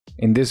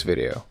In this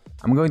video,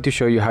 I'm going to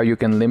show you how you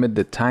can limit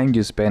the time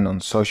you spend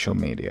on social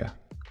media.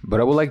 But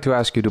I would like to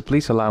ask you to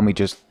please allow me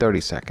just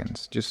 30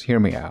 seconds. Just hear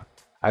me out.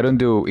 I don't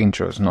do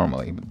intros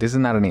normally, but this is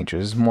not an intro.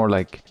 This is more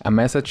like a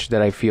message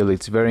that I feel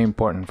it's very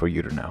important for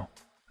you to know.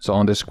 So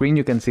on the screen,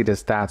 you can see the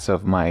stats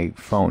of my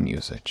phone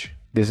usage.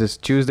 This is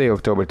Tuesday,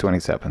 October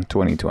 27,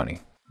 2020.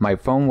 My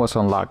phone was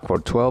unlocked for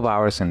 12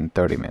 hours and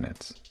 30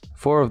 minutes.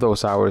 4 of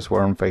those hours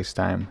were on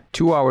FaceTime,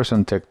 2 hours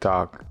on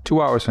TikTok,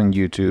 2 hours on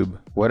YouTube,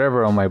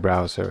 whatever on my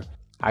browser.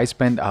 I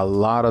spend a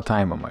lot of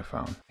time on my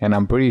phone, and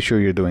I'm pretty sure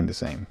you're doing the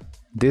same.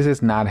 This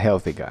is not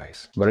healthy,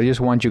 guys, but I just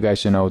want you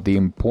guys to know the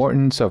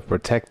importance of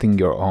protecting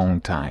your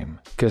own time.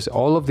 Because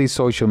all of these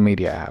social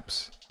media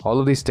apps, all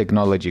of these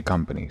technology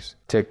companies,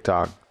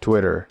 TikTok,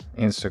 Twitter,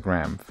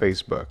 Instagram,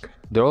 Facebook,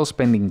 they're all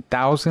spending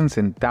thousands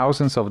and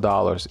thousands of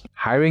dollars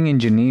hiring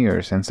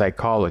engineers and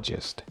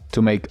psychologists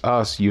to make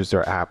us use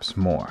their apps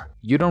more.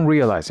 You don't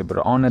realize it, but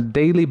on a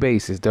daily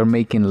basis, they're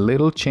making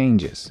little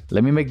changes.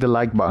 Let me make the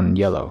like button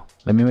yellow.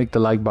 Let me make the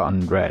like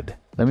button red.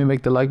 Let me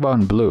make the like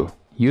button blue.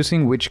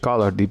 Using which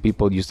color did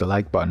people use the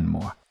like button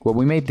more? When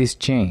we made this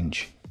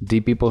change,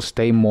 did people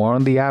stay more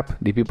on the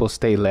app? Did people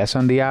stay less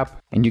on the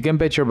app? And you can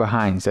bet your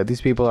behinds that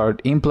these people are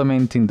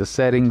implementing the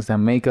settings that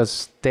make us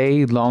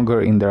stay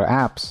longer in their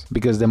apps.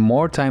 Because the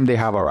more time they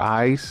have our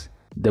eyes,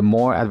 the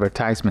more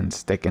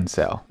advertisements they can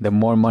sell, the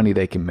more money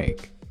they can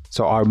make.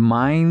 So our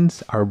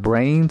minds, our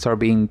brains are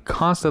being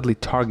constantly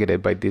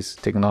targeted by these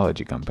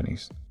technology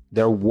companies.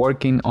 They're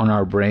working on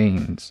our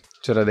brains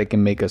so that they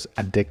can make us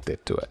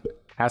addicted to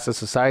it. As a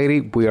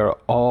society, we are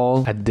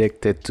all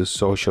addicted to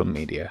social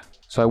media.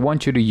 So I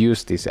want you to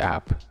use this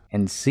app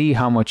and see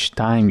how much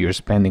time you're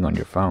spending on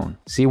your phone.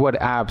 See what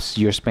apps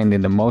you're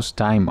spending the most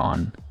time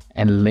on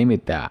and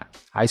limit that.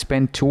 I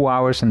spent 2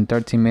 hours and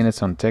 13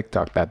 minutes on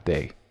TikTok that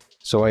day.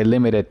 So I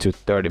limited to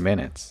 30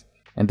 minutes.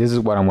 And this is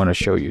what I'm going to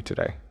show you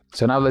today.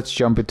 So now let's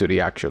jump into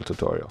the actual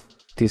tutorial.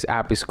 This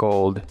app is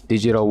called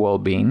Digital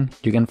Wellbeing.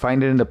 You can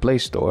find it in the Play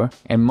Store,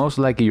 and most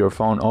likely your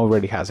phone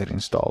already has it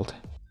installed.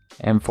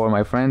 And for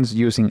my friends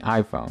using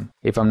iPhone,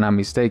 if I'm not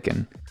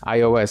mistaken,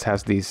 iOS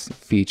has this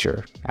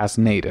feature as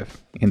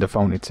native in the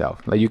phone itself.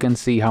 Like you can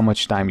see how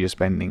much time you're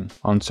spending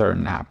on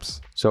certain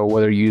apps. So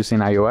whether you're using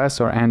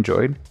iOS or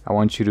Android, I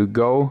want you to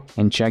go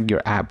and check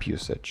your app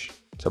usage.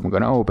 So I'm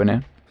going to open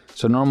it.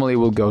 So normally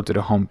we'll go to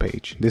the home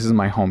page. This is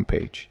my home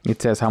page.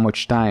 It says how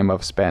much time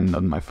I've spent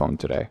on my phone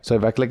today. So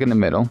if I click in the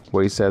middle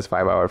where it says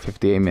 5 hours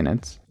 58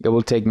 minutes, it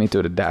will take me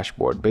to the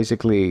dashboard,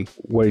 basically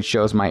where it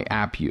shows my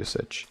app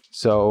usage.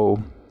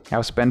 So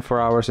I've spent 4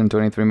 hours and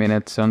 23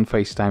 minutes on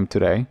FaceTime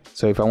today.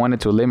 So if I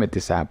wanted to limit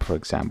this app, for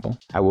example,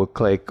 I will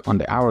click on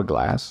the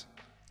hourglass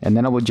and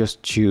then I will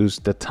just choose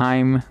the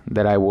time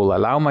that I will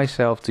allow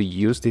myself to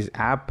use this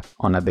app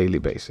on a daily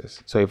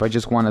basis. So if I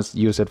just want to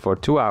use it for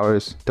 2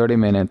 hours, 30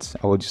 minutes,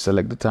 I will just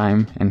select the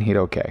time and hit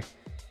OK.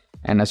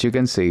 And as you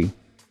can see,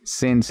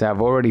 since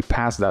I've already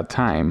passed that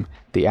time,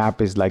 the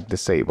app is like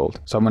disabled.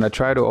 So I'm going to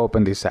try to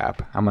open this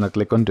app. I'm going to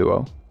click on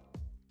Duo.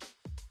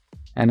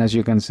 And as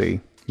you can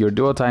see, your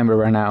Duo timer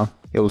right now,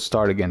 it will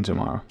start again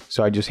tomorrow.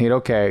 So I just hit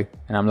OK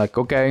and I'm like,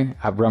 okay,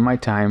 I've run my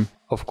time.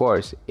 Of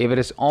course, if it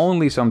is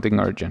only something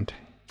urgent,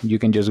 you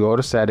can just go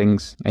to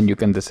settings and you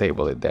can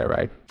disable it there,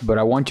 right? But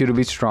I want you to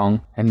be strong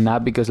and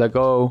not because like,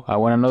 oh, I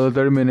want another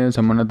 30 minutes,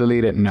 I'm gonna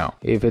delete it. No.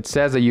 If it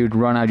says that you'd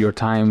run out your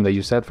time that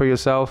you set for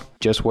yourself,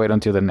 just wait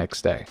until the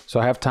next day. So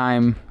I have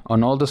time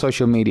on all the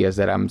social medias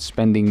that I'm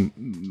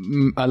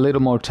spending a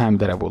little more time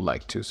than I would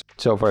like to.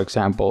 So for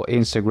example,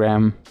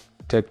 Instagram,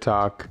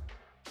 TikTok,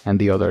 and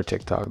the other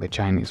TikTok, the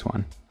Chinese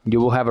one. You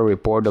will have a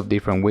report of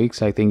different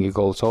weeks. I think it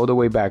goes all the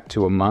way back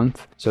to a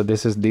month. So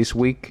this is this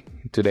week.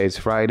 Today is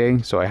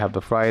Friday. So I have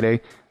the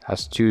Friday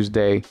as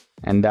Tuesday.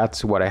 And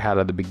that's what I had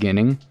at the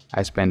beginning.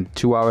 I spent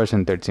 2 hours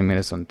and 13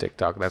 minutes on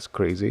TikTok. That's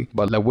crazy.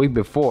 But the week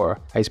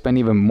before, I spent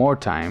even more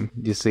time.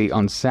 You see,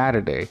 on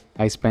Saturday,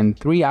 I spent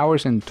 3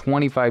 hours and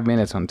 25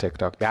 minutes on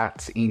TikTok.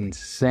 That's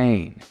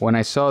insane. When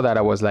I saw that,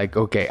 I was like,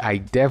 okay, I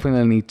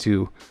definitely need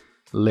to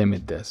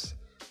limit this.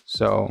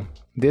 So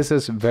this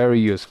is very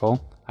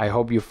useful. I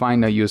hope you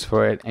find a use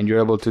for it and you're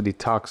able to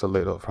detox a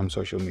little from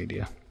social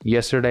media.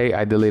 Yesterday,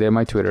 I deleted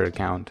my Twitter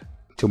account.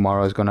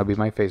 Tomorrow is going to be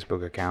my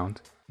Facebook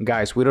account.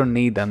 Guys, we don't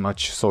need that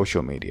much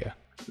social media.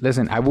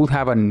 Listen, I will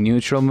have a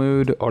neutral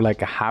mood or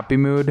like a happy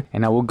mood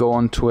and I will go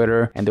on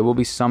Twitter and there will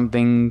be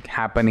something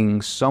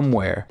happening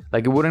somewhere.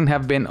 Like it wouldn't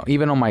have been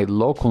even on my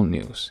local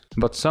news.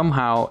 But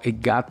somehow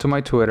it got to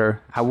my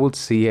Twitter, I will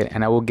see it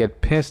and I will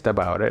get pissed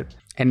about it.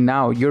 And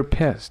now you're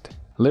pissed.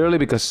 Literally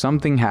because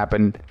something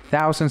happened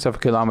thousands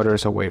of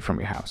kilometers away from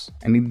your house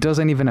and it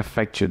doesn't even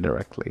affect you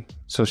directly.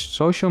 So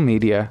social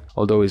media,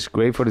 although it's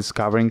great for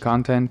discovering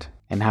content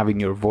and having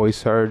your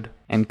voice heard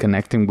and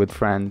connecting with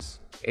friends,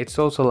 it's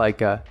also like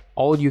a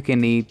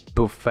all-you-can-eat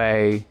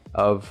buffet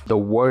of the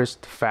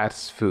worst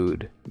fast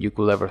food you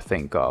could ever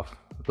think of.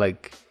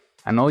 Like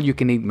an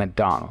all-you-can-eat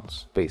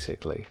McDonald's,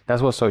 basically.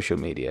 That's what social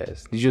media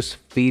is. It's just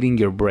feeding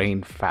your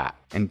brain fat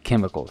and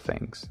chemical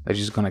things that's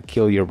just gonna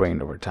kill your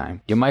brain over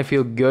time. You might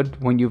feel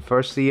good when you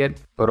first see it,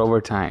 but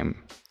over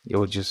time, it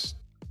will just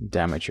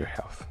damage your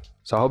health.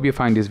 So I hope you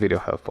find this video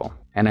helpful,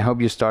 and I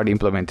hope you start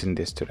implementing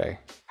this today.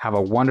 Have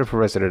a wonderful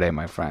rest of the day,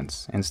 my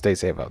friends, and stay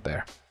safe out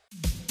there.